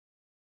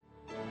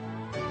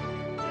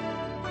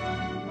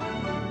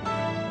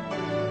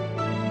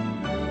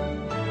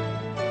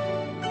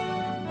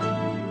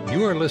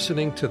You are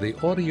listening to the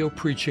audio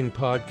preaching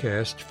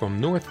podcast from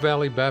North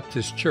Valley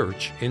Baptist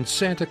Church in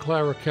Santa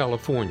Clara,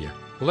 California,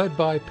 led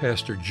by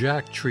Pastor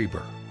Jack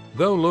Trieber.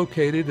 Though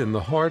located in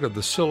the heart of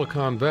the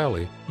Silicon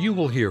Valley, you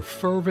will hear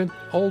fervent,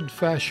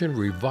 old-fashioned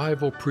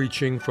revival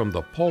preaching from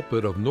the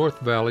pulpit of North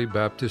Valley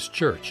Baptist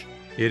Church.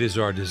 It is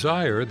our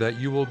desire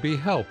that you will be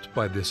helped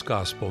by this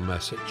gospel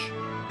message.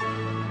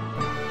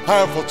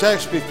 Powerful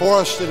text before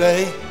us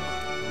today,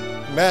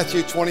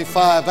 Matthew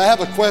 25. I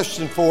have a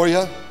question for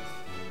you.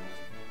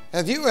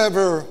 Have you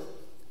ever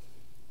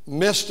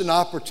missed an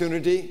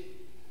opportunity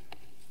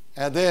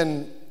and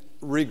then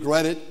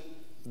regretted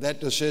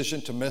that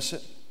decision to miss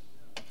it?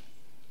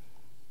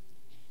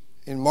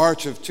 In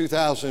March of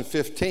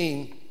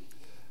 2015,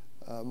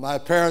 my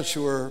parents,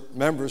 who were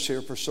members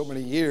here for so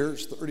many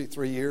years,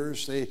 33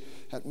 years, they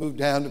had moved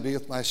down to be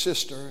with my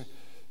sister.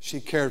 She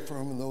cared for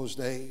them in those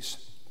days.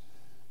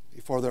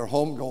 Before their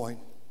homegoing,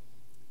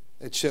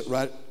 they'd sit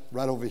right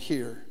over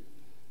here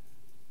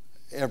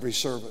every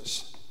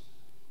service.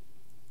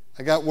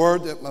 I got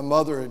word that my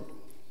mother had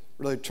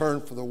really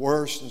turned for the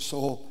worst, and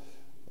so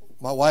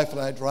my wife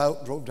and I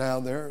drove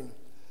down there, and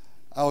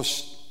I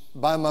was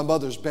by my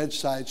mother's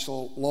bedside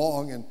so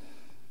long, and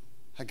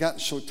I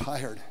got so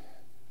tired.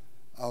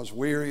 I was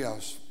weary, I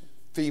was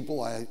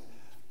feeble. I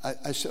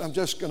said, I'm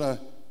just going to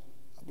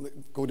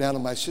go down to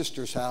my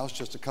sister's house,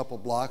 just a couple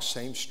blocks,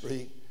 same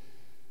street,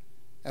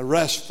 and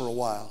rest for a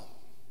while,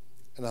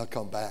 and I'll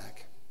come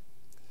back.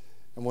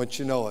 And once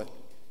you know it,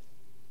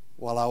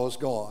 while I was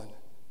gone,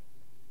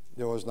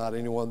 there was not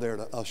anyone there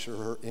to usher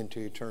her into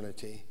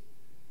eternity.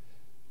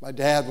 My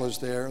dad was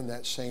there in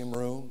that same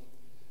room.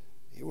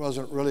 He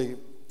wasn't really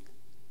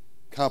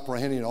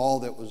comprehending all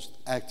that was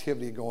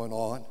activity going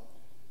on.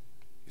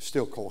 He was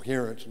still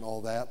coherent and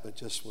all that, but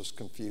just was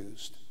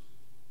confused.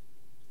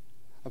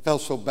 I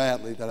felt so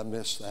badly that I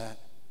missed that.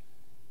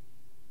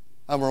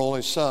 I'm her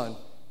only son.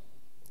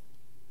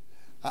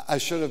 I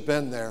should have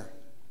been there.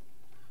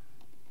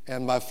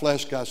 And my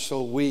flesh got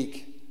so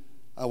weak,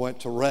 I went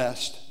to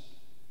rest.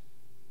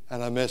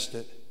 And I missed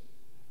it.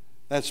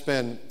 That's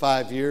been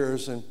 5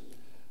 years, and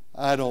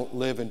I don't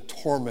live in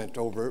torment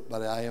over it,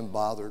 but I am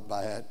bothered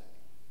by it.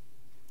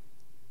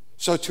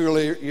 So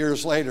 2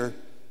 years later,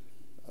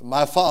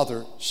 my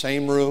father,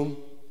 same room,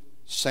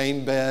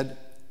 same bed,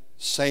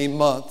 same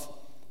month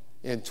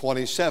in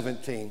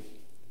 2017.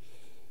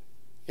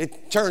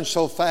 It turned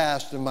so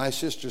fast, and my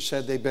sister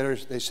said,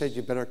 they said,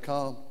 you better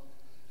come.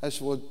 I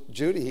said, well,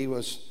 Judy, he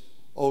was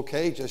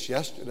okay just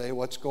yesterday.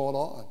 What's going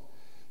on?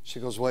 She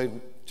goes, well, he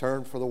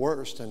turned for the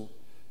worst, and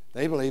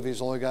they believe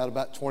he's only got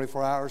about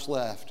 24 hours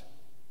left.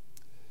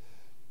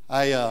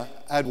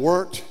 I'd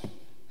worked,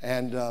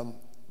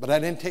 but I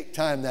didn't take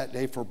time that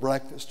day for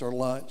breakfast or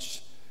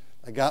lunch.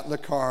 I got in the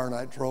car, and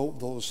I drove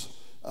those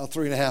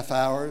 3.5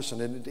 hours and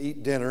didn't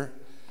eat dinner.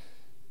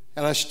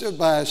 And I sat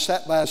by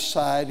his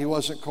side. He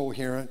wasn't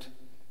coherent.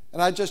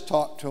 And I just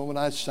talked to him, and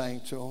I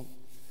sang to him.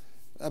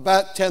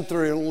 About 10:30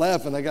 or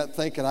 11, I got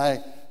thinking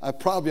I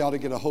probably ought to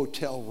get a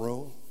hotel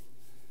room.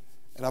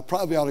 And I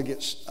probably ought to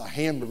get a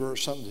hamburger or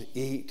something to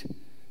eat.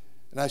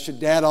 And I said,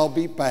 Dad, I'll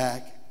be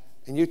back.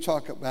 And you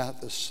talk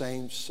about the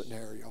same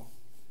scenario.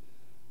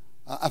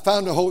 I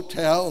found a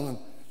hotel and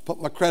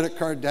put my credit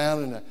card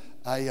down, and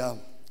I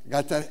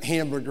got that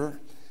hamburger,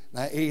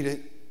 and I ate it.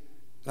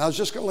 And I was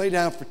just going to lay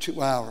down for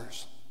 2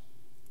 hours.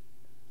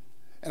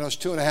 And it was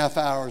 2.5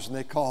 hours, and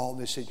they called,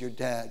 and they said, your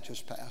dad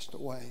just passed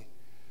away.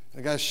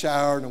 And I got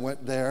showered and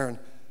went there, and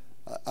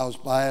I was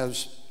by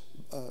his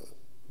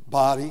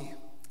body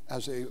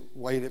as they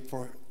waited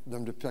for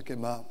them to pick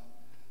him up.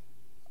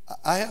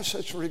 I have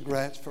such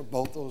regrets for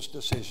both those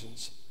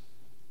decisions.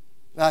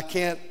 Now, I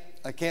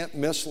can't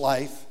miss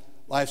life.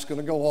 Life's going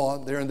to go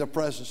on. They're in the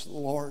presence of the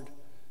Lord.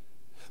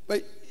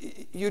 But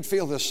you'd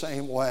feel the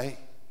same way.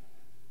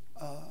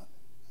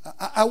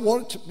 I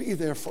wanted to be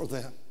there for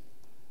them.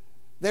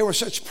 They were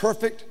such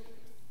perfect,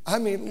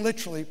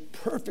 literally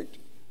perfect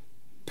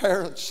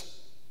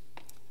parents.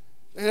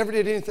 They never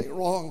did anything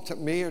wrong to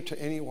me or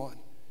to anyone.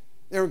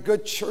 They were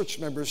good church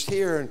members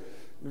here,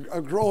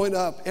 and growing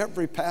up,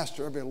 every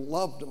pastor ever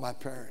loved my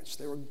parents.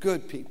 They were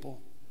good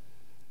people.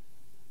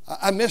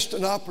 I missed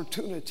an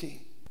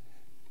opportunity.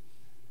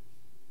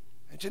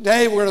 And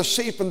today we're going to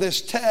see from this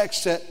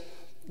text that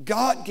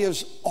God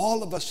gives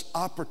all of us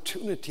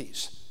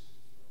opportunities.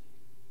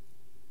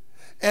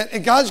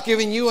 And God's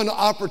giving you an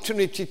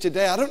opportunity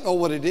today. I don't know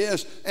what it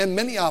is, and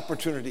many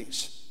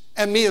opportunities,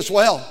 and me as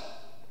well.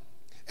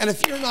 And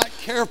if you're not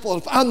careful,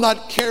 if I'm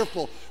not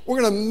careful,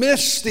 we're going to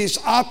miss these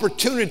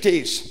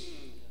opportunities.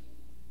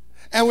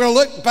 And we're going to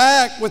look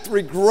back with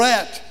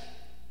regret.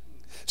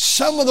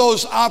 Some of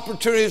those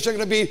opportunities are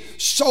going to be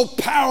so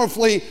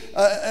powerful in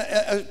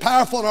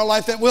our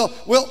life that we'll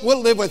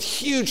live with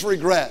huge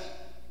regret.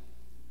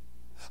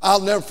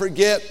 I'll never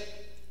forget,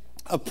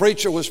 a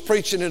preacher was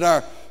preaching at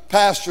our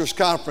pastor's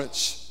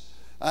conference.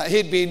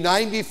 He'd be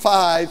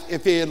 95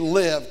 if he had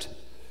lived.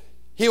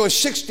 He was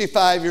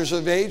 65 years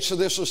of age, so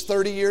this was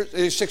 30 years,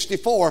 he's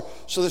 64,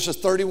 so this is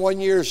 31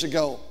 years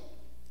ago.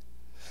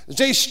 As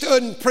he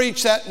stood and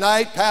preached that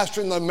night,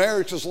 pastoring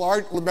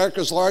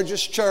America's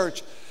largest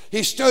church,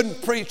 he stood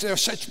and preached. There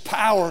was such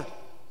power,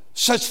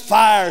 such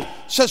fire,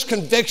 such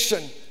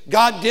conviction.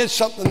 God did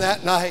something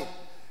that night.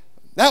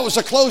 That was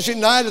the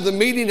closing night of the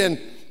meeting,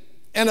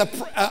 and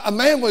a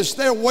man was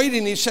there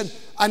waiting. He said,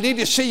 "I need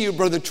to see you,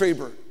 Brother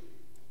Trieber."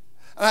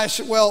 And I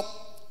said, "Well,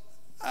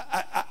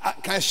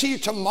 can I see you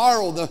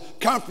tomorrow? The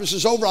conference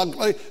is over."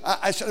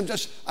 I said,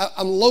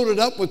 I'm loaded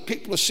up with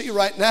people to see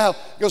right now.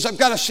 He goes, "I've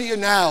got to see you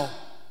now."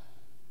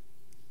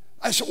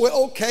 I said,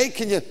 "Well, okay,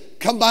 can you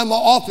come by my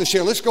office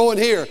here? Let's go in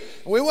here."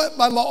 And we went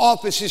by my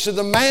office. He said,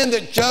 "The man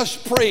that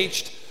just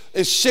preached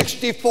is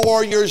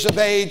 64 years of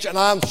age, and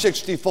I'm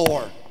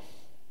 64.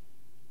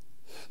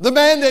 The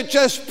man that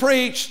just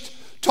preached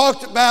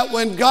talked about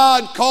when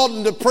God called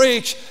him to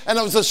preach, and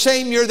it was the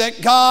same year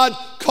that God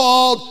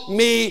called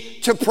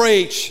me to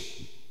preach."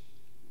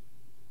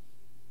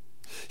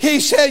 He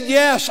said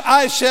yes,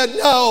 I said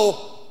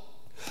no.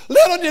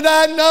 Little did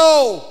I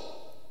know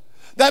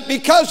that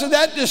because of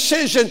that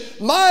decision,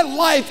 my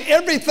life,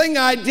 everything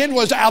I did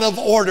was out of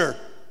order.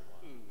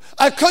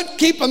 I couldn't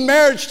keep a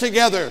marriage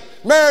together.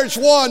 Marriage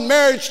 1,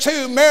 marriage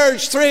 2,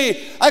 marriage 3.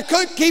 I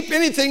couldn't keep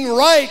anything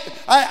right.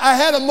 I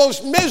had a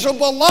most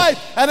miserable life.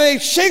 At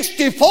age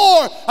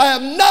 64, I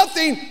have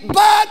nothing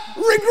but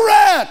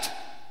regret.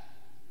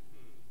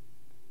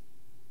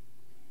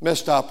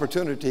 Missed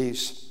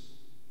opportunities.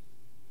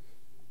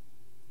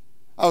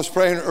 I was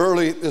praying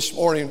early this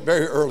morning,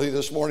 very early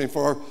this morning,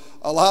 for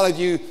a lot of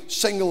you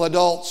single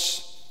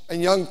adults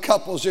and young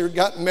couples who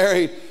got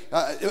married.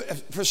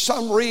 For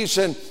some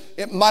reason,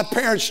 in my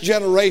parents'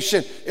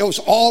 generation, it was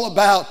all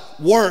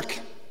about work,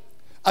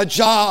 a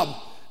job,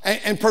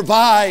 and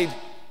provide.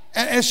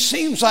 And it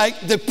seems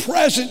like the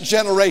present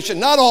generation,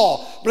 not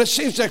all, but it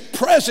seems the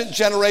present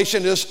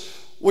generation is,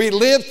 we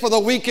live for the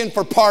weekend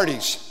for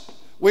parties.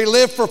 We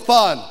live for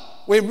fun.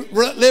 We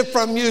live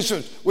for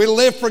amusement. We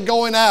live for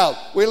going out.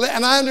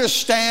 And I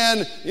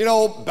understand,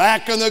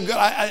 back in the,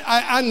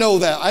 I know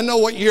that. I know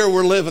what year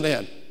we're living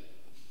in.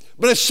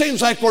 But it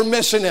seems like we're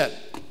missing it.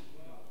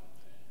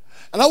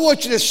 And I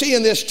want you to see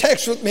in this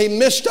text with me,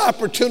 missed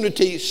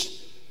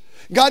opportunities.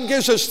 God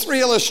gives us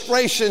 3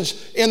 illustrations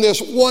in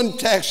this one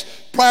text.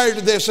 Prior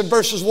to this, in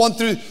verses 1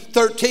 through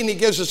 13, he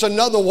gives us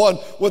another one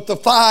with the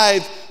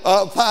five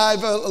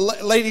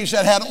ladies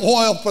that had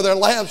oil for their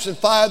lamps and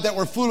 5 that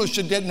were foolish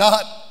and did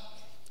not.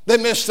 They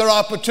missed their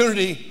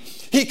opportunity.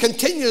 He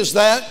continues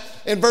that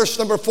in verse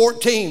number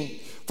 14.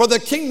 "For the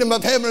kingdom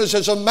of heaven is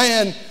as a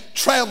man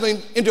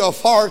traveling into a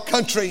far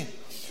country,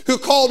 who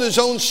called his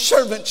own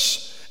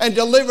servants and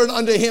delivered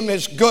unto him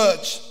his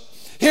goods."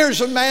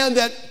 Here's a man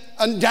that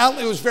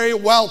undoubtedly was very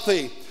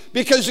wealthy,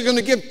 because he's going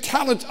to give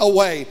talent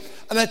away.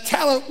 And a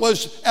talent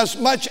was as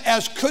much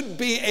as could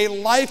be a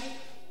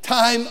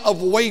lifetime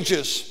of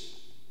wages.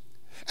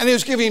 And he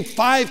was giving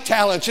 5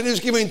 talents, and he was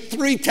giving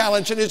 3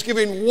 talents, and he was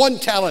giving 1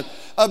 talent.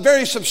 A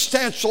very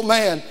substantial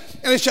man.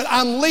 And he said,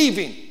 "I'm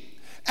leaving.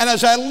 And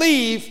as I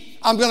leave,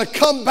 I'm going to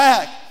come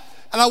back,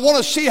 and I want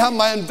to see how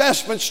my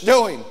investment's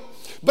doing."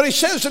 But he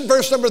says in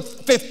verse number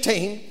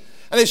 15,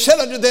 "And he said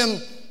unto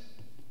them,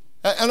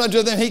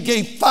 he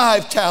gave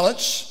 5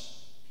 talents,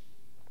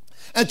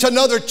 and to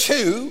another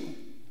 2,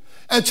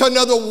 and to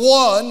another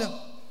 1,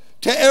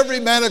 to every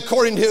man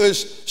according to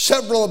his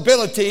several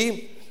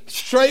ability.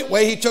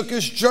 Straightway he took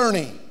his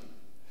journey."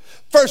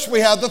 First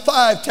we have the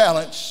 5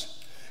 talents.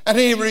 "And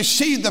he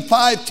received the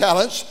 5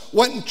 talents,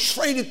 went and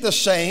traded the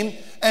same,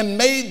 and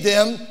made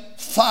them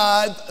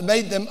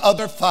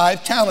other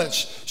 5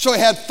 talents." So he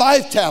had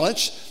 5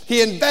 talents.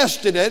 He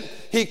invested it.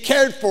 He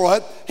cared for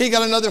it. He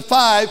got another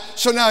 5,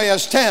 so now he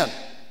has 10.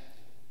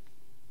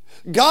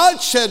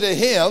 God said to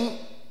him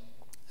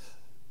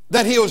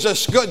that he was a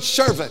good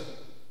servant.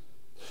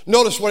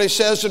 Notice what he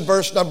says in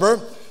verse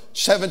number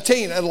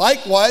 17. "And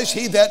likewise,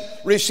 he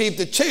that received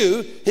the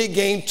 2, he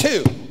gained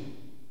 2.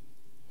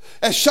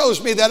 It shows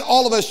me that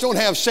all of us don't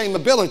have same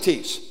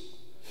abilities.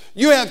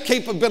 You have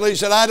capabilities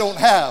that I don't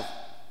have.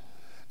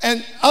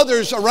 And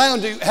others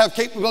around you have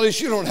capabilities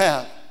you don't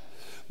have.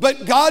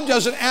 But God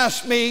doesn't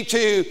ask me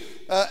to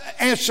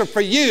answer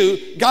for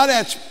you.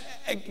 God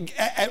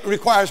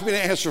requires me to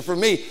answer for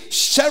me.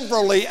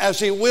 Severally, as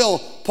he will,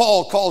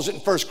 Paul calls it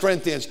in 1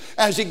 Corinthians,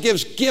 as he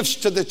gives gifts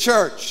to the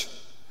church.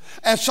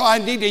 And so I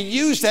need to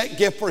use that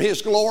gift for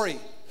his glory.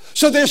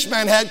 So this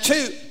man had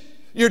 2.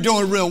 You're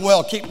doing real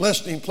well. Keep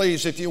listening,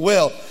 please, if you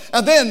will.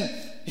 And then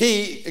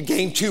he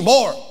gained 2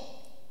 more.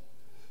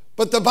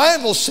 But the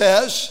Bible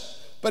says,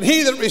 "But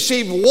he that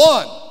received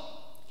 1,"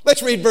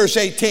 let's read verse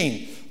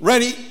 18.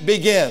 Ready,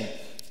 begin.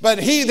 "But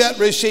he that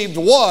received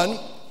 1,"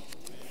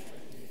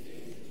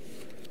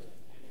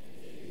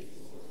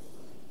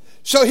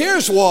 so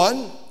here's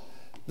one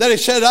that he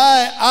said,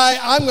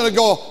 I'm going to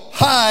go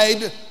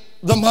hide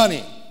the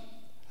money.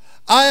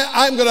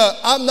 I'm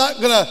not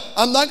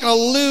going to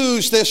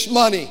lose this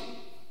money.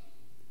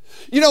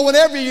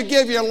 Whenever you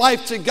give your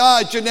life to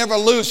God, you never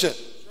lose it.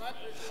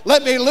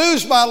 "Let me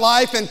lose my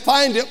life and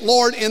find it,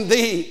 Lord, in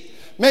thee.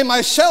 May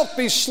myself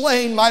be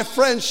slain, my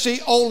friends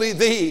see only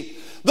thee.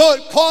 Though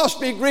it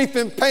cost me grief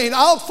and pain,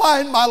 I'll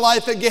find my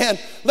life again.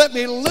 Let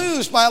me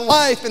lose my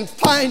life and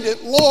find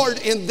it, Lord,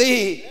 in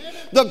thee.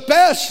 The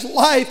best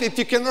life, if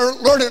you can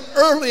learn it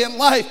early in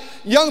life,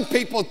 young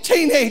people,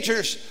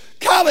 teenagers,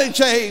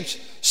 college age,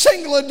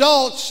 single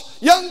adults,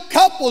 young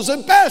couples,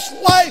 the best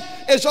life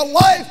is a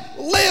life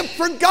lived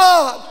for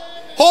God.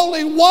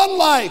 Only one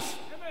life.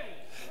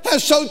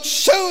 And so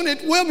soon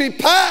it will be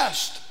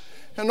past.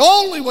 And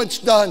only what's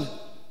done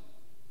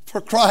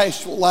for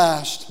Christ will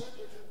last.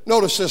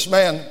 Notice this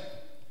man.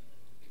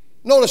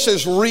 Notice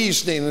his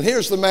reasoning. And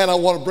here's the man I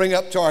want to bring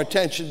up to our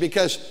attention,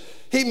 because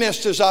he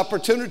missed his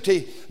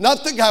opportunity.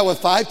 Not the guy with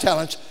 5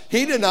 talents.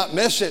 He did not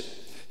miss it.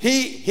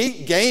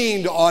 He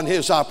gained on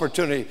his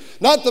opportunity.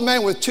 Not the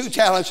man with 2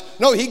 talents.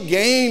 No, he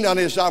gained on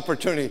his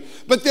opportunity.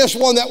 But this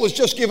one that was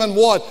just given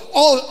 1.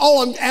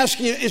 All I'm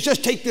asking you is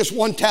just take this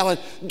 1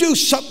 talent. Do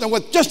something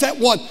with just that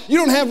 1. You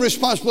don't have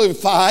responsibility for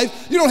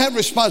 5. You don't have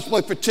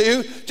responsibility for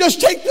 2. Just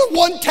take the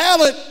 1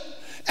 talent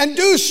and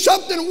do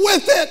something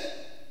with it.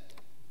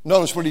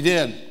 Notice what he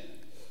did.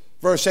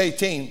 Verse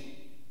 18.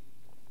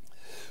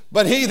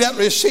 But he that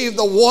received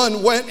the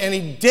 1 went and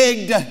he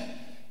digged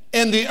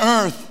in the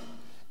earth,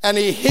 and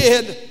he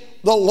hid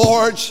the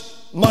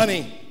Lord's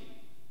money.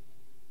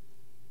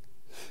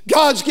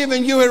 God's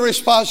given you a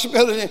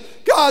responsibility.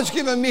 God's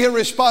given me a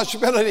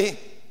responsibility.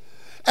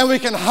 And we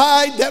can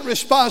hide that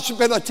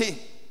responsibility.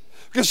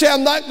 We can say,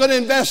 I'm not going to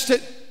invest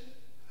it.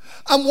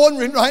 I'm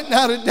wondering right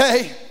now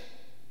today,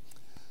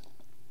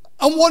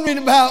 I'm wondering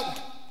about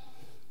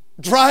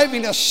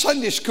driving a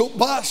Sunday school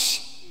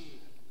bus.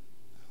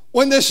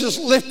 When this is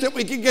lifted,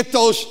 we can get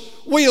those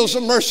wheels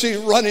of mercy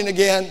running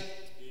again.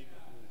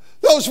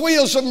 Those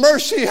wheels of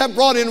mercy have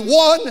brought in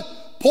 1.4,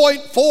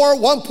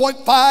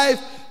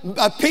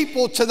 1.5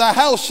 people to the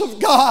house of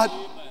God.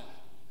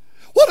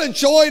 What a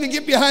joy to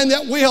get behind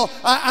that wheel.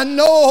 I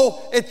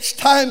know it's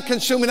time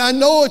consuming. I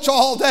know it's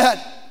all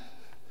that.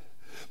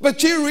 But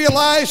do you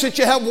realize that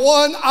you have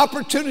 1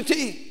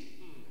 opportunity?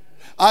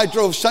 I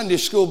drove Sunday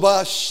school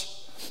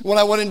bus when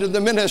I went into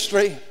the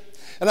ministry.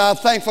 And I'm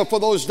thankful for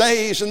those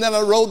days. And then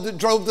I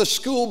drove the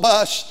school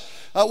bus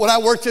when I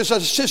worked as an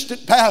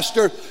assistant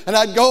pastor, and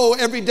I'd go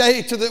every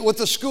day with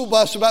the school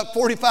bus about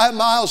 45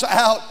 miles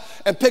out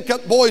and pick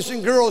up boys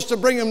and girls to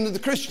bring them to the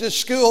Christian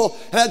school,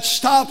 and had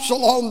stops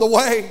along the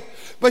way.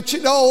 But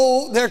you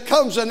know, there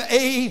comes an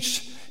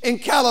age in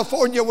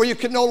California where you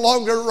can no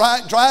longer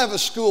drive a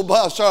school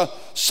bus or a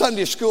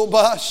Sunday school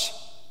bus.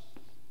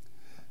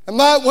 And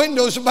my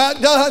window's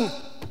about done.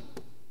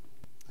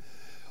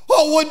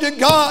 Oh, would to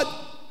God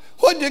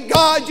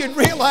you'd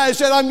realize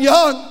that I'm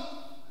young.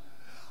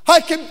 I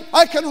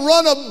can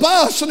run a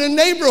bus in a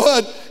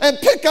neighborhood and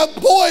pick up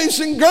boys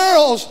and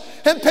girls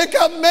and pick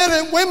up men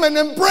and women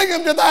and bring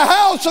them to the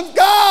house of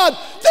God.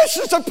 This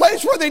is the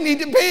place where they need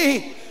to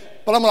be.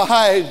 But I'm going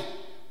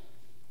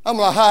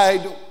to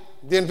hide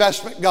the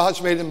investment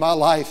God's made in my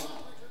life.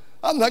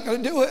 I'm not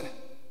going to do it.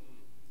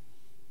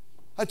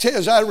 I tell you,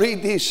 as I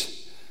read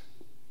these,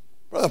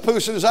 Brother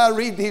Poosin, as I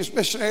read these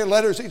missionary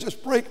letters, they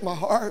just break my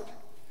heart.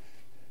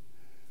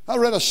 I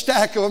read a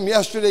stack of them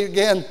yesterday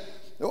again.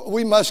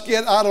 We must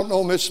get, I don't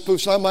know, Miss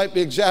Poosin, I might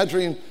be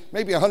exaggerating,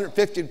 maybe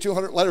 150 to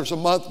 200 letters a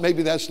month.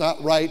 Maybe that's not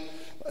right.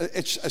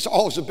 It's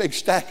always a big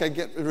stack I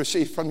get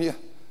received from you.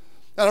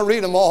 And I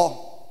read them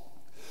all.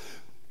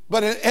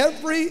 But in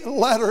every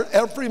letter,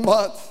 every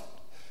month,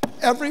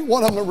 every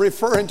one of them are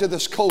referring to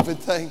this COVID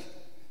thing.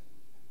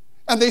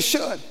 And they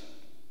should.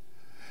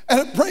 And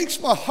it breaks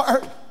my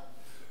heart.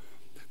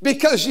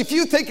 Because if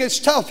you think it's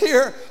tough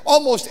here,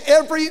 almost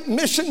every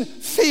mission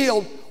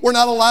field we're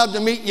not allowed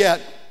to meet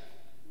yet.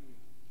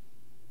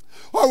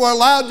 Or we're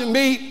allowed to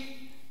meet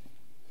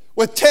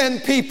with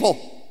 10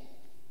 people.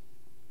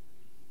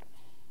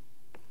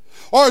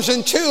 Or as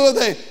in two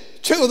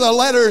of the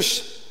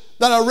letters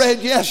that I read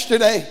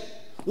yesterday,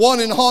 one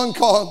in Hong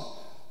Kong,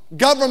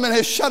 government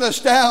has shut us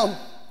down,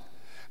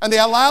 and they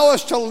allow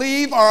us to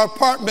leave our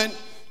apartment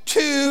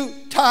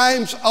 2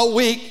 times a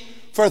week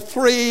for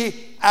 3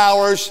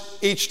 hours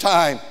each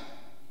time.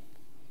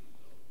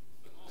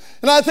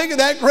 And I think of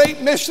that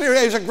great missionary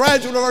as a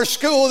graduate of our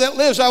school that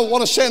lives, I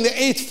want to say, on the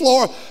 8th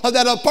floor of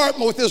that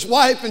apartment with his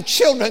wife and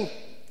children,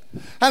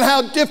 and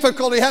how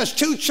difficult he has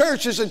 2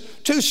 churches and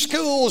 2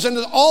 schools and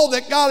all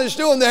that God is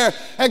doing there.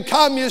 And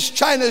communist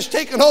China has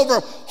taken over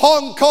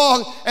Hong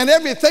Kong, and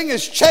everything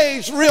has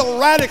changed real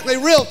radically,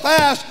 real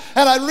fast.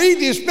 And I read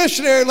these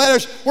missionary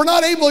letters. We're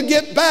not able to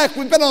get back.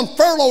 We've been on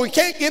furlough. We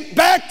can't get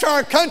back to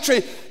our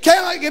country.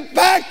 Cannot get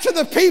back to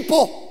the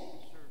people.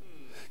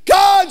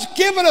 God's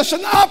given us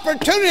an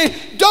opportunity.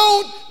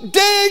 Don't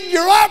dig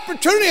your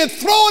opportunity and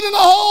throw it in the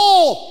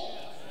hole.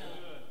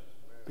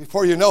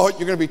 Before you know it,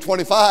 you're going to be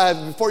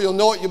 25. Before you'll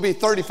know it, you'll be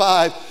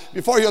 35.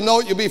 Before you'll know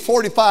it, you'll be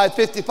 45,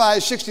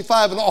 55,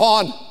 65 and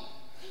on.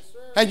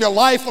 And your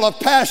life will have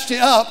passed you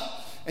up.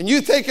 And you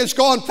think it's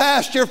gone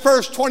past your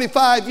first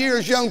 25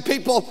 years, young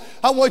people.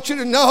 I want you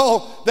to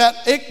know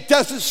that it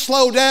doesn't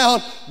slow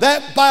down.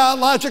 That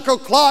biological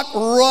clock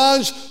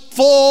runs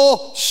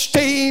full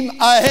steam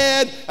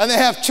ahead, and they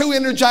have 2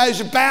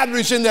 Energizer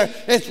batteries in there.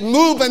 It's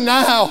moving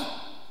now.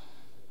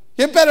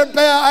 You better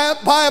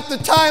buy up the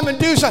time and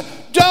do something.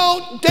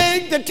 Don't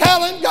dig the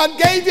talent God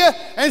gave you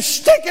and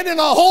stick it in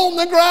a hole in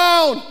the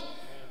ground.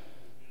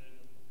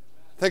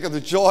 Think of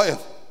the joy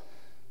of,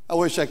 I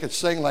wish I could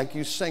sing like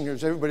you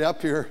singers, everybody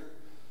up here,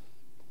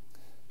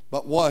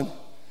 but one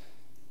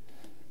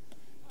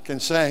can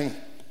sing.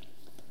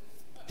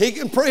 He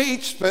can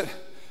preach, but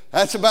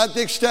that's about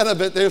the extent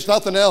of it. There's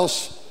nothing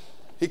else.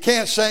 He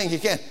can't sing. He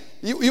can't.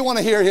 You want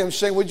to hear him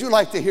sing? Would you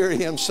like to hear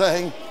him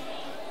sing?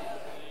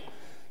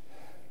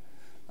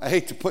 I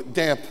hate to put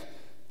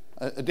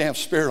a damp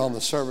spirit on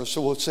the service,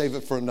 so we'll save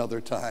it for another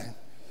time.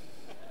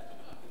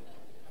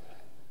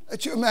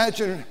 Could you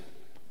imagine?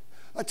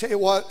 I tell you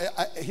what,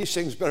 he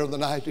sings better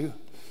than I do.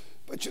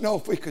 But you know,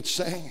 if we could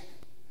sing,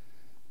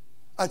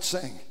 I'd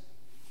sing.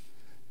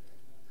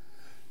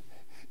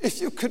 If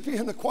you could be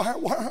in the choir,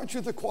 why aren't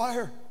you the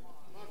choir?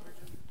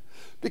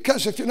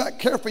 Because if you're not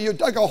careful, you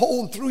dug a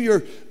hole and threw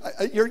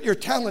your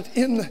talent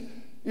in,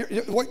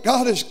 what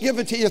God has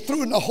given to you,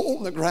 threw in a hole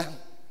in the ground.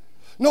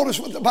 Notice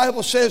what the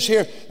Bible says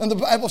here. And the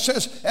Bible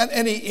says,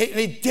 and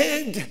he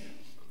digged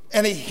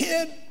and he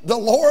hid the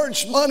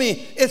Lord's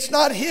money. It's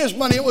not his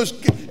money. It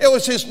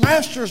was his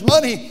master's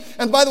money.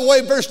 And by the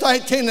way, verse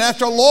 19, and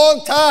after a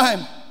long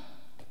time,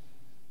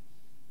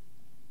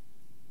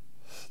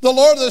 the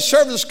Lord of the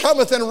servants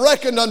cometh and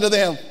reckoned unto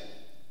them.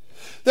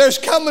 There's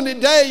coming a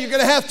day you're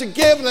going to have to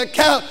give an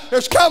account.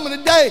 There's coming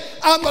a day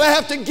I'm going to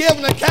have to give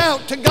an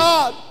account to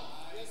God.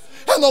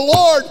 And the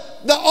Lord,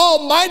 the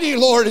Almighty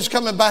Lord, is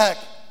coming back.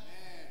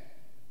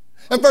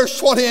 And verse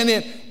 20,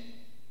 and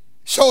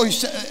so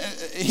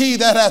he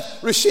that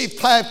hath received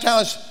 5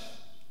 talents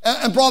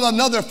and brought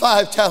another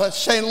 5 talents,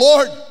 saying,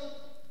 Lord,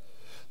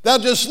 thou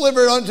didst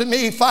deliver unto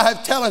me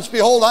 5 talents.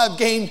 Behold, I have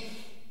gained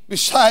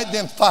beside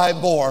them 5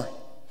 more.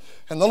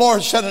 And the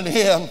Lord said unto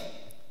him,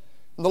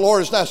 and the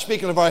Lord is not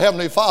speaking of our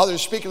Heavenly Father,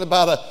 he's speaking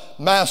about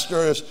a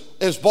master,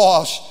 his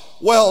boss.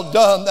 Well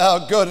done,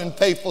 thou good and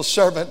faithful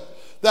servant.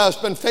 Thou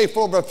hast been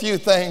faithful over a few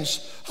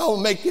things. I will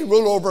make thee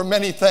rule over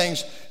many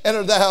things.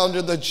 Enter thou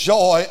into the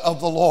joy of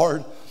the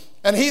Lord.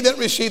 And he that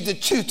received the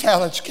 2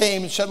 talents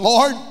came and said,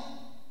 Lord,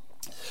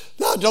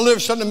 thou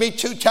deliverest unto me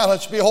 2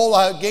 talents. Behold,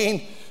 I have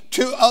gained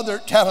 2 other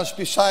talents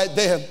beside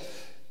them.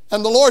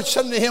 And the Lord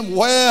said unto him,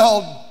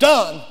 well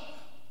done,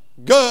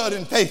 good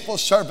and faithful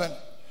servant.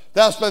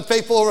 Thou hast been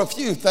faithful over a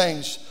few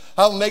things.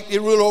 I will make thee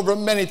rule over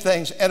many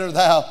things. Enter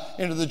thou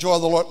into the joy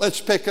of the Lord.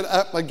 Let's pick it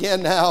up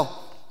again now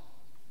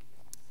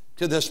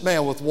to this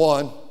man with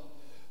 1.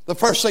 The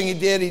first thing he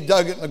did, he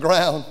dug it in the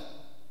ground.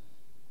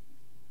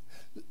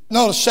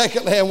 Notice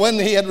secondly, and when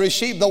he had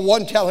received the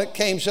 1 talent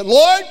came, said,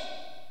 Lord,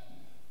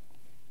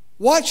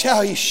 watch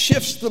how he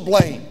shifts the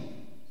blame.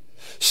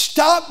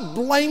 Stop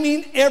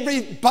blaming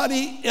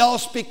everybody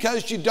else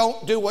because you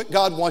don't do what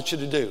God wants you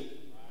to do.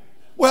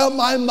 Well,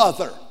 my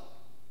mother.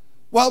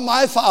 Well,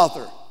 my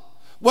father.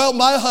 Well,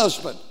 my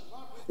husband.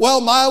 Well,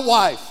 my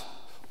wife.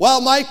 Well,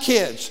 my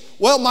kids.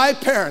 Well, my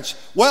parents.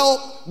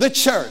 Well, the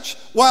church.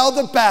 Well,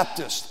 the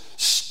Baptist.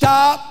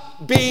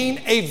 Stop being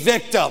a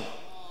victim.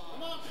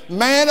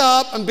 Man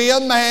up and be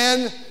a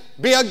man,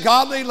 be a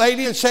godly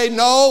lady and say,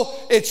 no,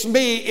 it's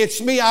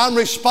me, I'm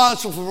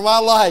responsible for my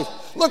life.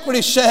 Look what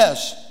he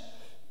says.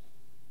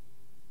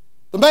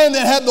 The man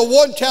that had the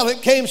 1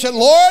 talent came and said,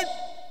 Lord,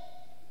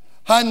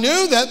 I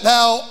knew that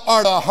thou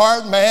art a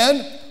hard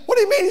man. What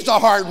do you mean he's a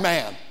hard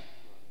man?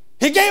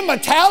 He gave him a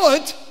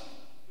talent,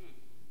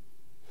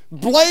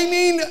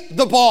 blaming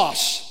the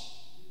boss.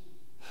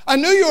 I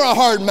knew you were a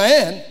hard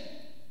man,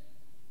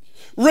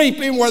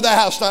 reaping where thou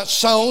hast not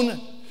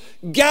sown,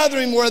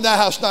 gathering where thou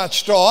hast not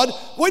strawed.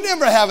 We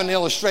never have an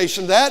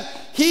illustration of that.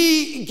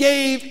 He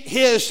gave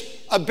his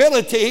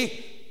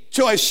ability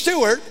to a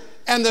steward,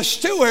 and the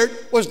steward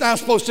was now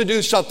supposed to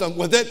do something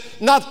with it,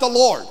 not the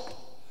Lord,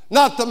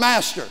 not the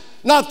master,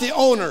 not the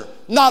owner,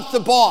 not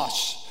the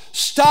boss.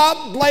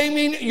 Stop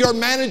blaming your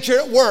manager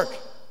at work.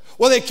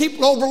 Well, they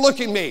keep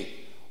overlooking me.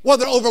 Well,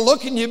 they're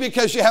overlooking you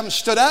because you haven't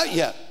stood out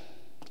yet.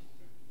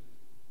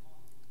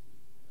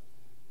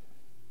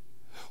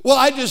 Well,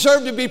 I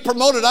deserve to be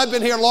promoted. I've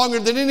been here longer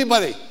than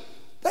anybody.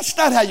 That's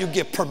not how you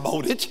get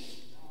promoted.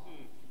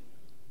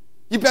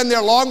 You've been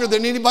there longer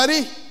than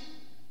anybody?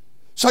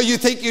 So you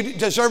think you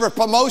deserve a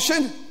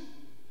promotion?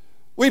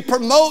 We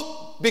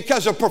promote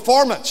because of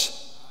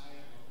performance.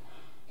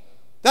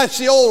 That's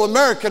the old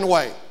American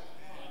way.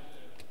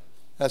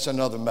 That's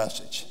another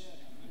message.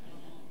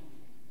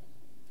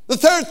 The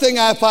third thing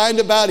I find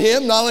about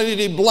him, not only did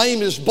he blame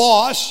his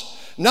boss,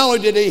 not only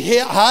did he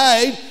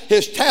hide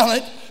his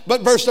talent,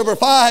 but verse number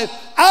 5,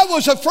 I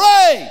was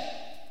afraid.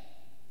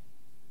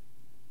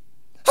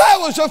 I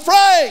was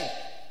afraid.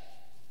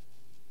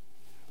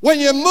 When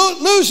you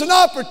lose an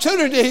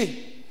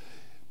opportunity,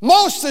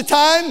 most of the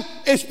time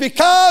it's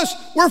because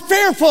we're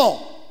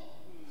fearful.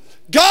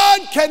 God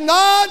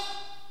cannot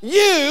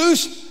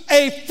use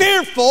a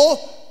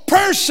fearful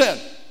person.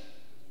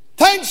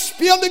 Thanks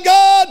be unto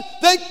God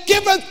that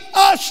giveth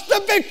us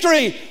the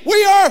victory.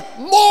 We are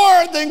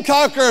more than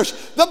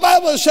conquerors. The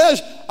Bible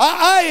says,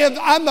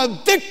 I'm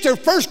a victor.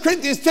 1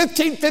 Corinthians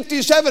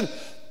 15:57.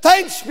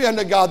 Thanks be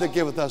unto God that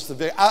giveth us the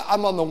victory.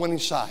 I'm on the winning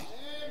side.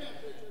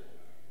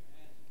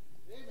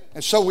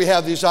 And so we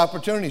have these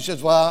opportunities. He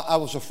says, well, I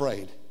was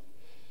afraid.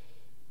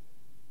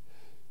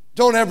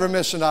 Don't ever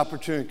miss an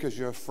opportunity because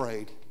you're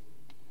afraid.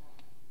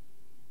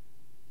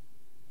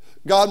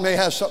 God may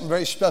have something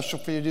very special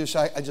for you to do,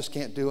 so I just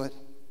can't do it.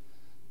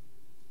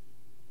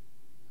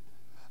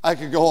 I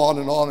could go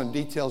on in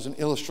details and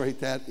illustrate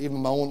that, even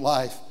in my own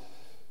life.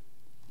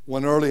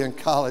 When early in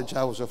college,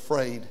 I was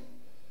afraid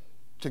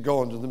to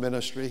go into the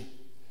ministry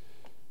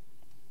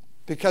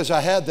because I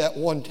had that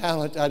one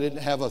talent. I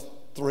didn't have a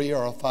 3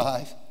 or a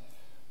 5,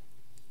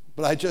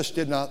 but I just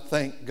did not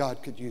think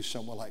God could use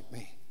someone like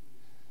me.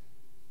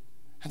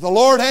 And the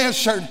Lord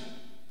answered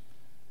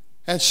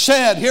and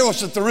said, here was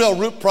the real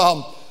root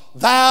problem.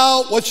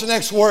 Thou, what's the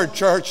next word,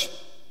 church?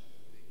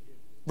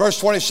 Verse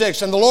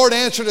 26, and the Lord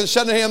answered and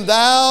said to him,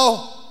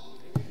 thou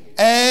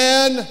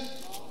and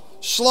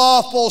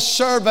slothful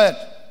servant,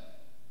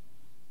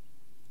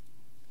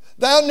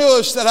 thou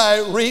knewest that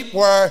I reap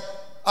where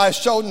I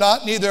sowed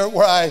not, neither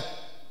where I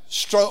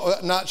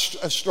not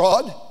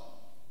strawed.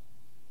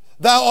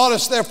 Thou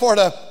oughtest therefore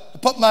to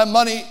put my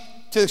money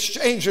to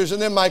exchangers,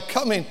 and in my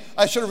coming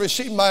I should have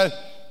received my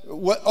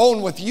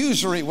own with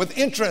usury, with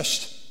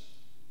interest.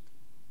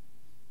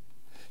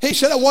 He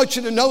said, I want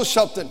you to know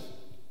something.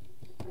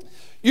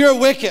 You're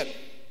wicked.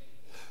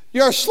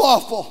 You're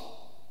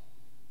slothful.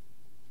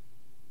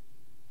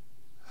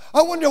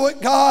 I wonder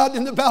what God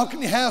in the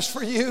balcony has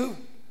for you.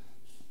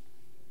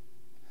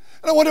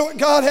 And I wonder what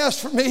God has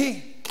for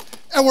me.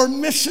 And we're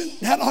missing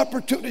that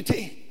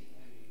opportunity.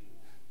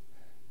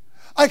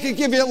 I could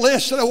give you a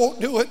list, and I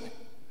won't do it,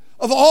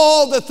 of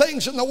all the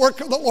things in the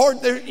work of the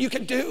Lord that you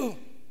can do.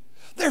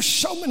 There's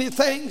so many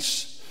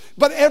things.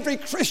 But every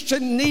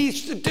Christian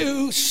needs to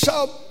do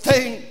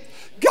something.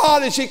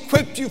 God has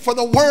equipped you for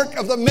the work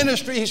of the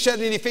ministry, he said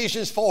in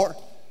Ephesians 4.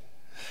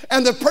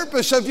 And the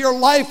purpose of your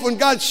life when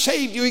God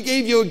saved you, he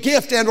gave you a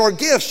gift and or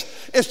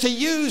gifts, is to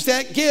use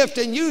that gift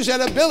and use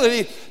that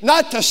ability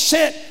not to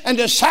sit and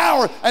to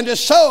sour and to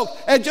soak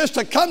and just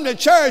to come to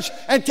church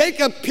and take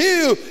a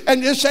pew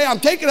and just say, I'm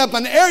taking up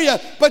an area,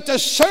 but to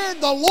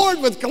serve the Lord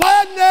with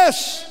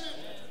gladness.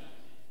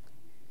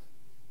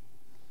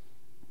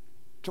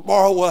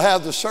 Tomorrow we'll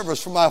have the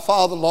service for my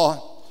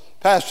father-in-law,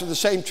 pastor of the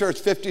same church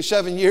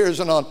 57 years,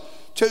 and on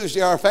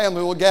Tuesday our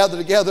family will gather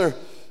together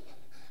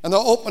and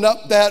they'll open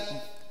up that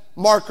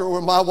marker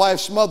where my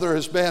wife's mother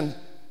has been.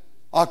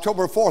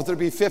 October 4th, it'll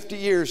be 50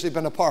 years they've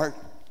been apart.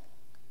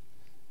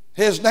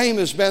 His name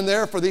has been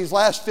there for these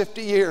last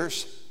 50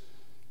 years.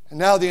 And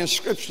now the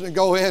inscription to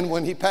go in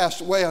when he passed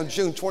away on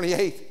June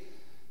 28th,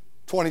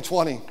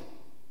 2020.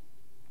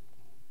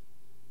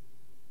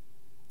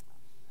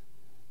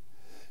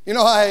 You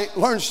know, I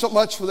learned so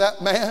much from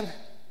that man.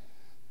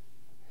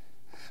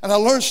 And I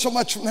learned so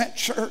much from that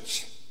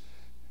church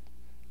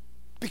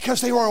because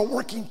they were a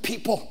working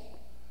people.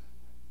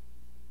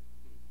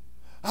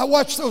 I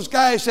watched those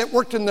guys that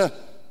worked in the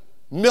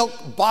milk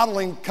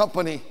bottling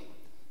company,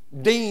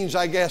 Dean's,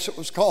 I guess it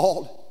was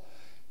called.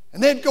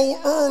 And they'd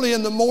go early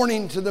in the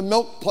morning to the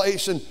milk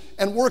place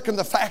and work in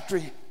the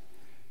factory.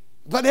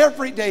 But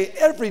every day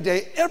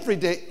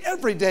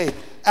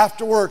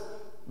after work,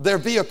 their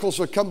vehicles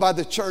would come by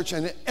the church,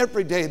 and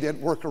every day they'd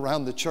work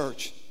around the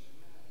church.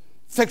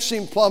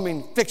 Fixing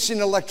plumbing, fixing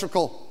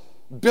electrical,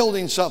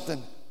 building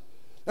something.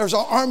 There's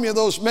an army of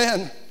those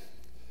men.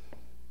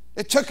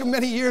 It took them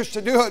many years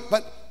to do it,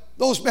 but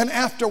those men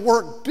after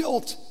work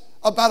built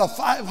about a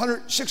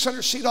 500,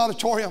 600-seat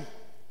auditorium.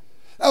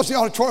 That was the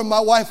auditorium my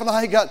wife and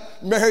I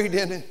got married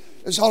in. And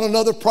it's on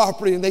another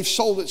property, and they've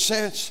sold it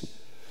since.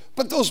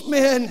 But those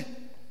men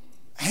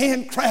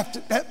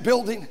handcrafted that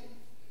building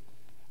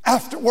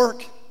after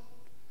work.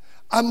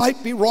 I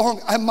might be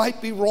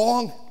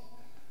wrong.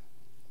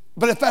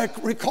 But if I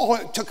recall,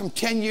 it took them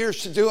 10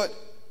 years to do it.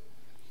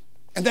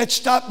 And they'd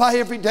stop by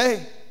every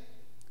day.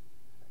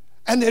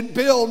 And they'd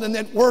build and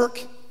they'd work.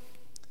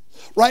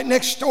 Right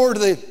next door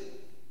to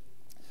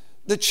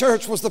the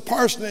church was the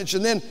parsonage,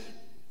 and then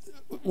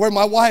where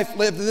my wife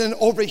lived, and then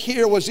over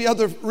here was the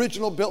other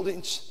original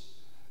buildings.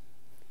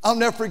 I'll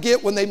never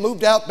forget when they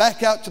moved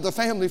back out to the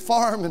family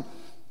farm, and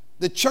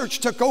the church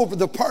took over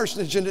the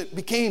parsonage, and it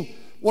became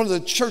one of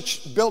the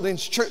church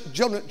buildings,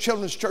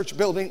 children's church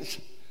buildings.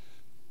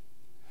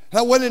 And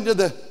I went into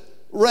the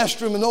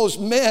restroom, and those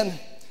men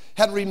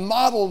had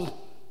remodeled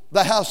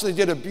the house. They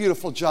did a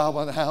beautiful job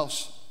on the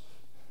house.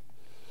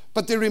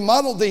 But they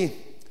remodeled the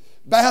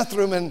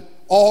bathroom, and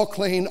all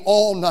clean,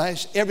 all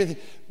nice, everything.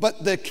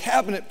 But the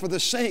cabinet for the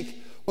sink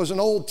was an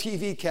old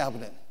TV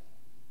cabinet.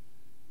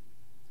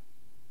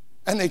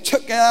 And they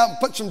took it out and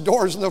put some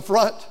doors in the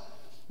front.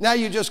 Now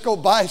you just go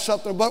buy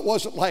something, but it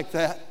wasn't like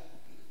that.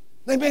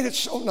 They made it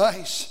so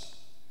nice.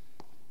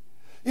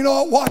 You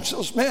know, I watched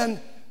those men.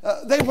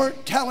 They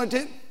weren't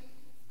talented.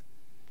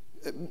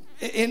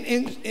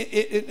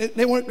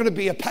 they weren't going to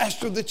be a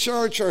pastor of the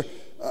church or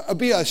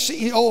be a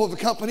CEO of a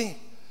company.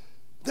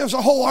 There was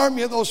a whole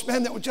army of those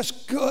men that were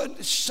just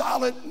good,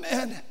 solid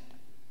men.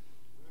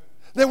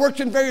 They worked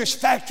in various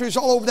factories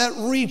all over that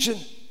region.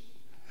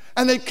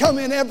 And they'd come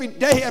in every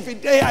day.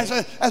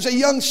 As a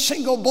young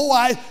single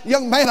boy,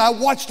 young man, I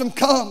watched them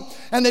come.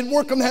 And they'd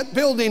work on that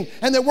building.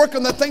 And they'd work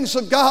on the things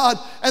of God.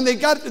 And they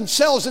got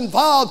themselves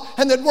involved.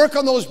 And they'd work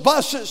on those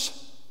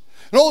buses.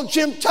 And old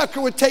Jim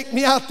Tucker would take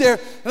me out there.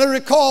 And I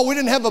recall we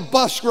didn't have a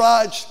bus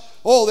garage.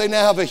 Oh, they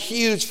now have a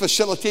huge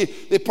facility.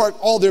 They park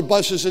all their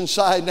buses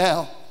inside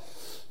now.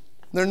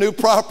 Their new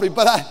property.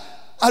 But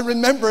I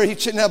remember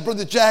he'd say, now,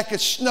 Brother Jack,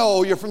 it's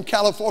snow. You're from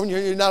California.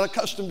 You're not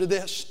accustomed to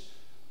this.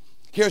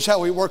 Here's how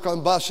we work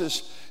on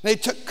buses. And they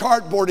took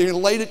cardboard and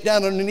laid it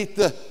down underneath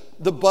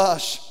the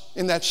bus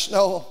in that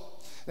snow.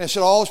 And they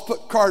said, always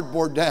put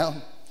cardboard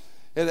down.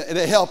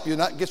 It'll help you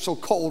not get so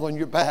cold on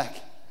your back.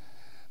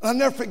 And I'll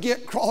never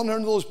forget crawling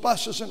under those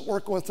buses and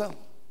working with them.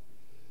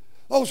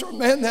 Those were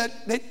men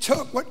that they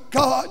took what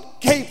God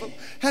gave them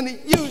and they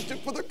used it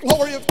for the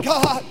glory of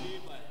God.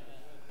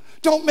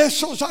 Don't miss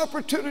those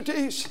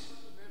opportunities.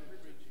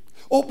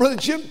 Oh, Brother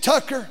Jim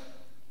Tucker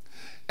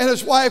and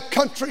his wife,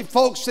 country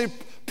folks, they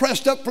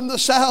pressed up from the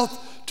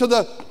south to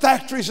the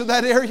factories of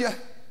that area.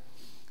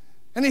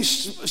 And he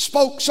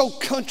spoke so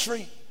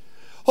country.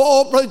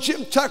 Oh, Brother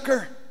Jim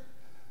Tucker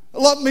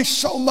loved me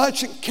so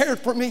much and cared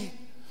for me.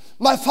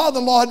 My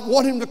father-in-law had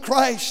won him to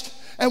Christ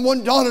and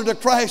one daughter to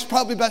Christ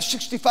probably about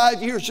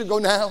 65 years ago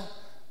now.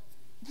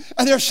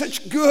 And they're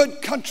such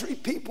good country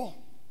people.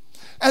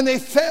 And they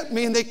fed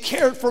me and they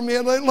cared for me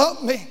and they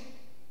loved me.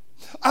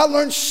 I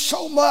learned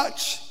so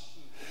much.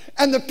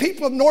 And the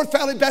people of North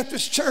Valley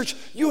Baptist Church,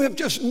 you have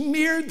just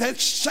mirrored that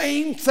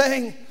same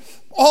thing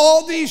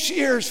all these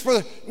years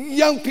for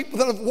young people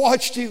that have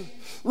watched you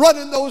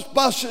running those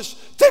buses,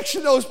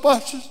 fixing those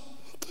buses,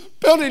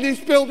 building these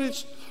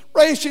buildings,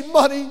 raising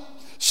money,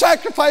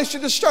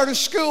 sacrificing to start a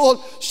school,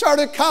 start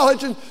a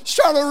college, and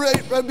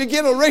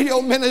begin a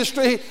radio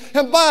ministry,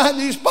 and buying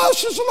these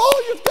buses and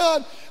all you've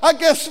done. I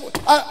guess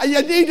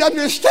you need to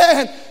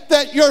understand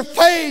that your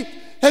faith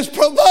has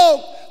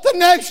provoked the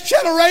next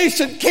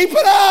generation. Keep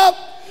it up.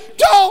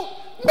 Don't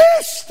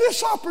miss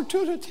this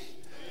opportunity.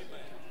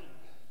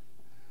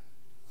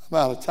 I'm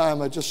out of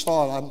time. I just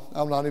saw it.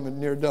 I'm not even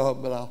near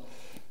done, but I'll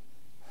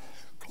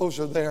close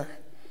her there.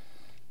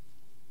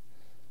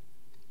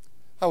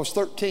 I was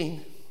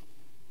 13,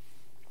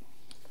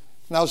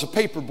 and I was a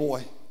paper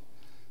boy.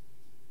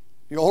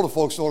 You older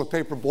folks know what a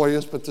paper boy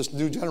is, but this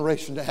new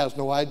generation has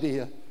no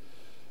idea.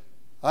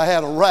 I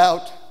had a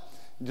route,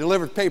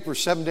 delivered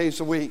papers 7 days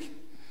a week.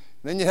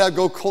 Then you had to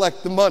go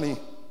collect the money.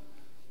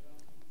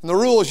 And the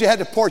rule is you had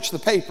to porch the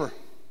paper.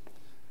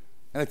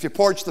 And if you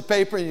porched the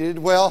paper and you did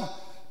well,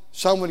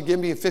 some would give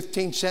me a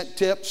 15-cent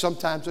tip,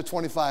 sometimes a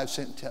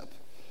 25-cent tip.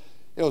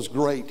 It was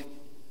great.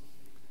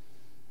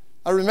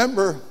 I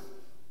remember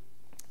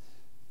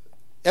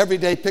every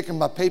day picking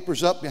my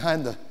papers up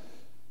behind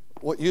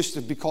what used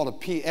to be called a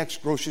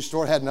PX grocery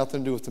store. It had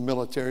nothing to do with the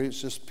military.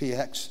 It's just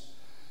PX.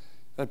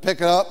 And I'd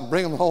pick it up and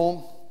bring them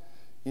home.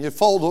 And you'd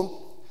fold them.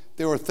 If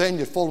they were thin,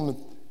 you'd fold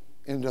them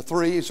into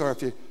threes, or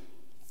if you're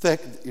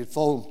thick, you'd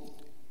fold them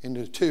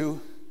into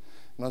two.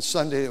 And on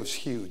Sunday, it was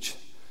huge.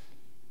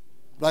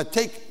 But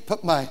I'd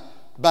put my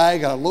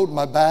bag, I'd load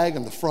my bag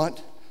in the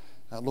front,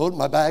 I'd load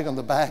my bag on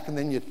the back, and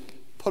then you'd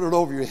put it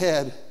over your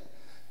head,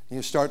 and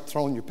you start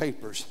throwing your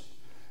papers.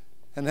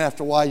 And then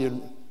after a while,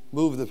 you'd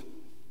move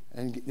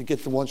and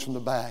get the ones from the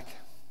back.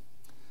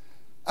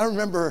 I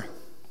remember,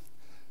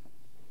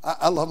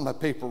 I love my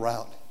paper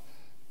route.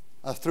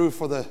 I threw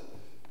for the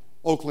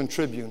Oakland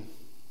Tribune.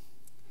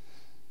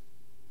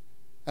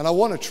 And I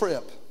won a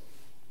trip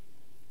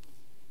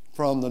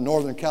from the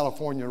Northern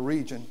California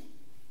region.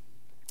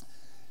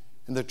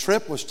 And the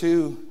trip was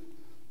to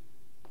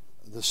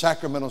the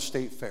Sacramento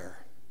State Fair.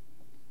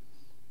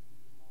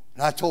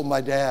 And I told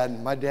my dad,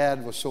 and my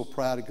dad was so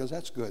proud. He goes,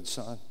 "That's good,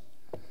 son."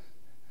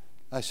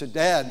 I said,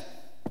 "Dad,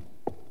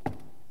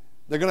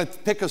 they're going to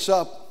pick us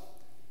up,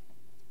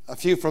 a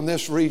few from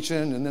this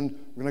region, and then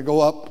we're going to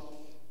go up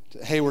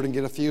to Hayward and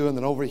get a few, and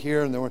then over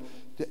here, and we're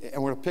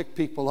going to pick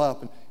people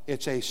up. And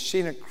it's a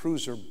scenic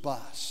cruiser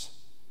bus."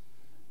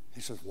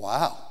 He says,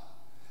 "Wow."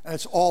 And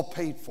it's all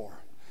paid for.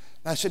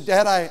 And I said,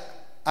 "Dad,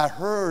 I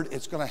heard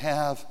it's going to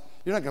have,"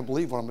 you're not going to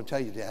believe what I'm going to tell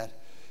you, Dad.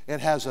 "It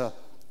has a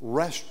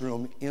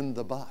restroom in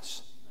the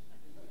bus."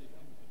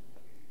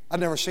 I'd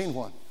never seen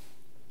one.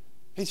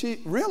 He said,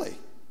 "Really?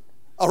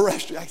 A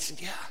restroom?" I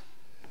said, "Yeah."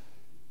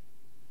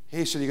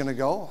 He said, "You going to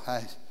go?"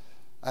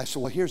 I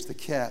said, "Well, here's the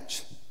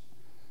catch.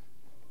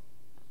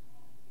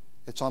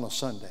 It's on a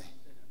Sunday."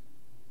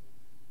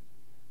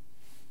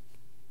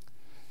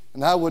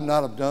 And I would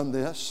not have done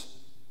this.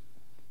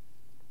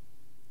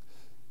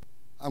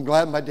 I'm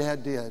glad my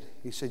dad did.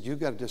 He said, "You've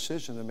got a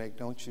decision to make,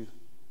 don't you?"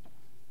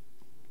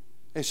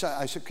 I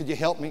said, "Could you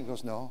help me?" He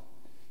goes, "No.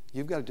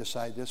 You've got to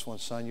decide this one,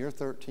 son. You're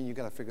 13. You've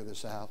got to figure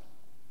this out."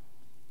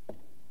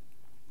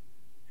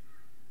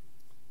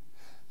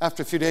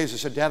 After a few days, I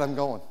said, "Dad, I'm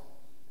going."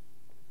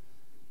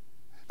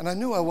 And I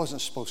knew I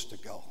wasn't supposed to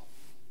go.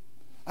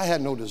 I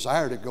had no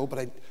desire to go, but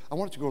I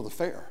wanted to go to the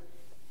fair.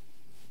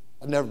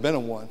 I'd never been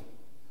in one.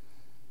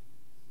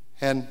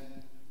 And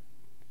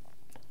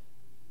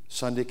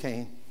Sunday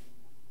came,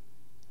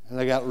 and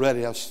I got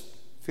ready. I was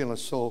feeling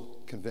so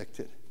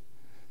convicted.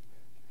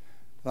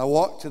 And I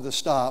walked to the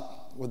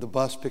stop where the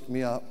bus picked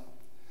me up.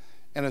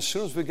 And as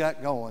soon as we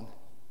got going,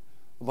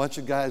 a bunch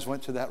of guys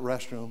went to that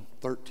restroom,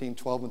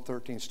 12 and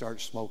 13,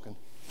 started smoking.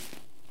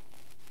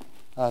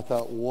 I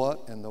thought,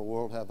 what in the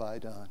world have I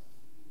done?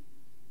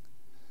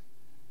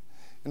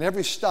 And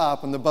every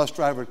stop, and the bus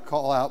driver would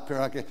call out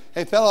periodically,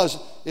 hey, fellas,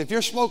 if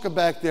you're smoking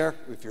back there,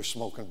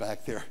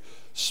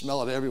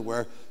 smell it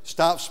everywhere,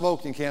 stop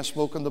smoking. You can't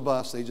smoke on the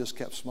bus. They just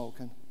kept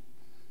smoking.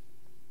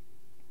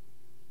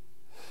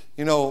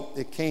 You know,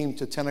 it came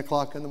to 10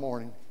 o'clock in the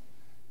morning,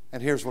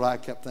 and here's what I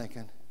kept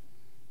thinking.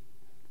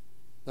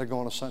 They're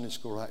going to Sunday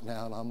school right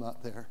now, and I'm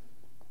not there.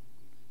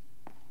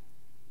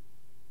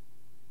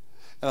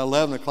 At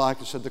 11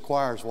 o'clock, it said the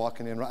choir's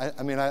walking in.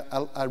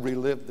 I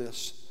relived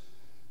this.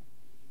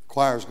 The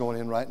choir's going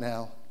in right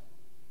now.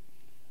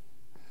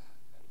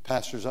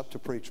 Pastor's up to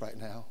preach right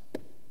now.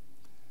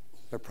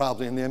 They're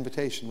probably in the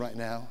invitation right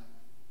now.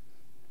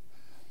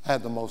 I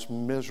had the most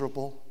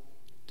miserable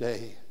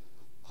day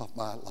of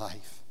my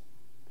life.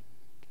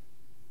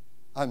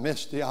 I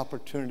missed the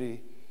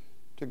opportunity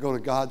to go to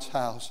God's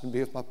house and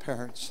be with my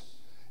parents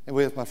and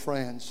be with my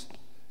friends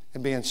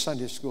and be in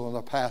Sunday school and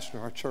the pastor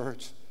of our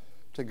church,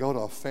 to go to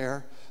a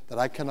fair that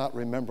I cannot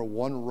remember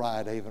one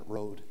ride I even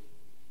rode.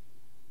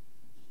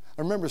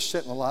 I remember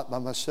sitting a lot by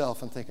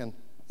myself and thinking,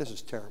 this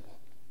is terrible.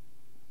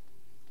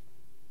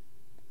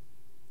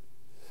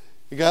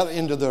 We got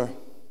into the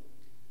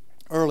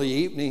early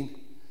evening,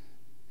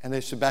 and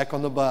they said back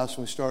on the bus,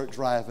 and we started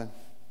driving.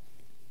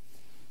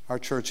 Our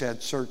church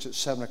had church at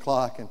 7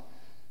 o'clock, and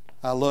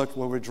I looked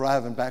when we were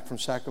driving back from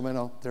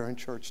Sacramento. They're in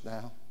church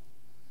now.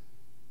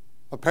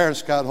 My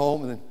parents got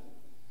home, and then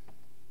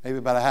maybe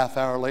about a half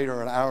hour later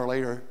or an hour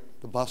later,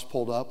 the bus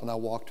pulled up, and I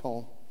walked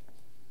home.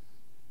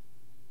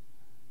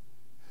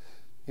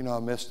 You know, I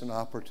missed an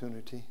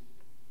opportunity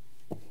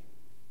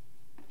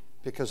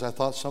because I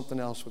thought something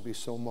else would be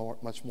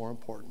much more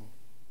important.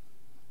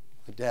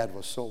 My dad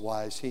was so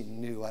wise, he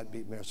knew I'd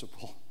be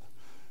miserable.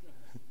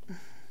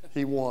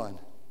 He won.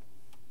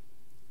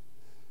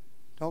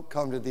 Don't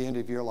come to the end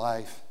of your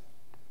life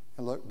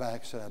and look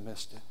back and say, I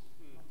missed it.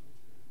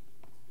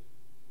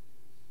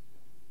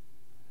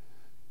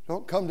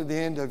 Don't come to the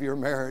end of your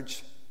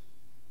marriage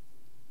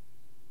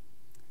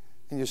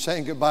and you're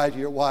saying goodbye to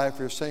your wife,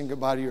 or you're saying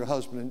goodbye to your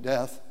husband in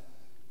death,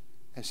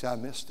 and say, I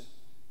missed it.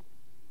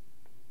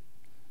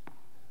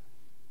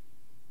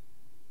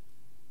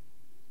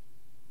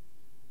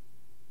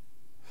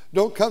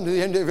 Don't come to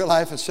the end of your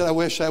life and say, I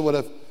wish I would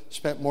have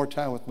spent more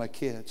time with my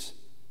kids.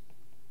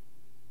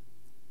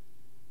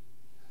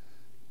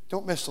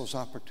 Don't miss those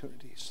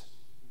opportunities.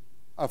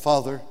 Our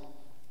Father,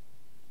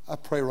 I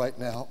pray right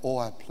now,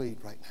 I plead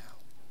right now.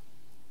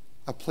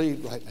 I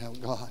plead right now,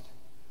 God,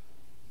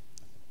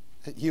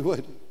 that you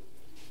would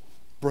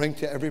bring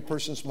to every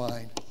person's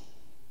mind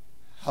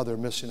how they're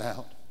missing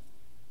out.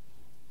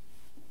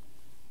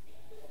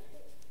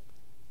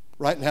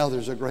 Right now,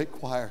 there's a great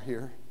choir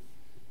here.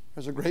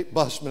 There's a great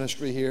bus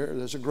ministry here.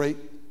 There's a great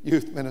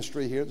youth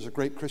ministry here. There's a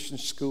great Christian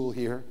school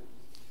here.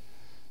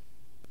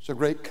 There's a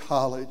great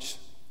college.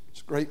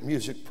 There's a great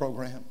music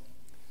program.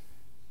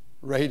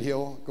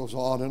 Radio goes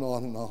on and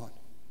on and on.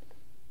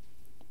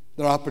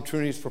 There are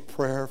opportunities for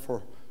prayer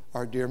for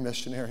our dear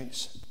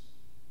missionaries.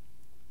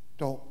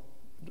 Don't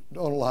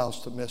allow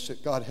us to miss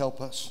it. God, help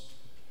us.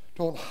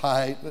 Don't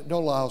hide.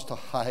 Don't allow us to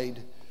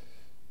hide.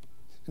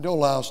 And don't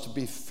allow us to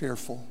be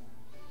fearful.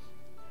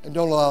 And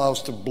don't allow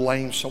us to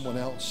blame someone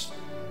else.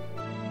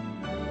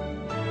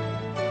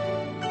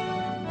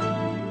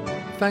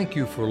 Thank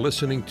you for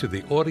listening to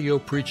the audio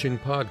preaching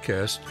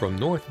podcast from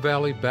North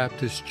Valley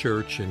Baptist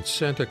Church in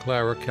Santa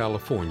Clara,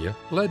 California,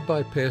 led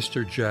by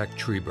Pastor Jack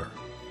Trieber.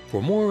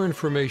 For more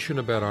information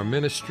about our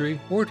ministry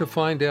or to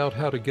find out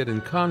how to get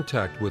in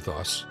contact with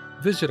us,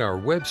 visit our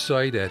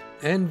website at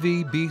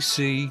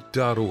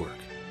nvbc.org.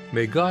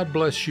 May God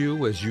bless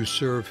you as you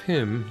serve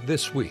Him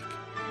this week.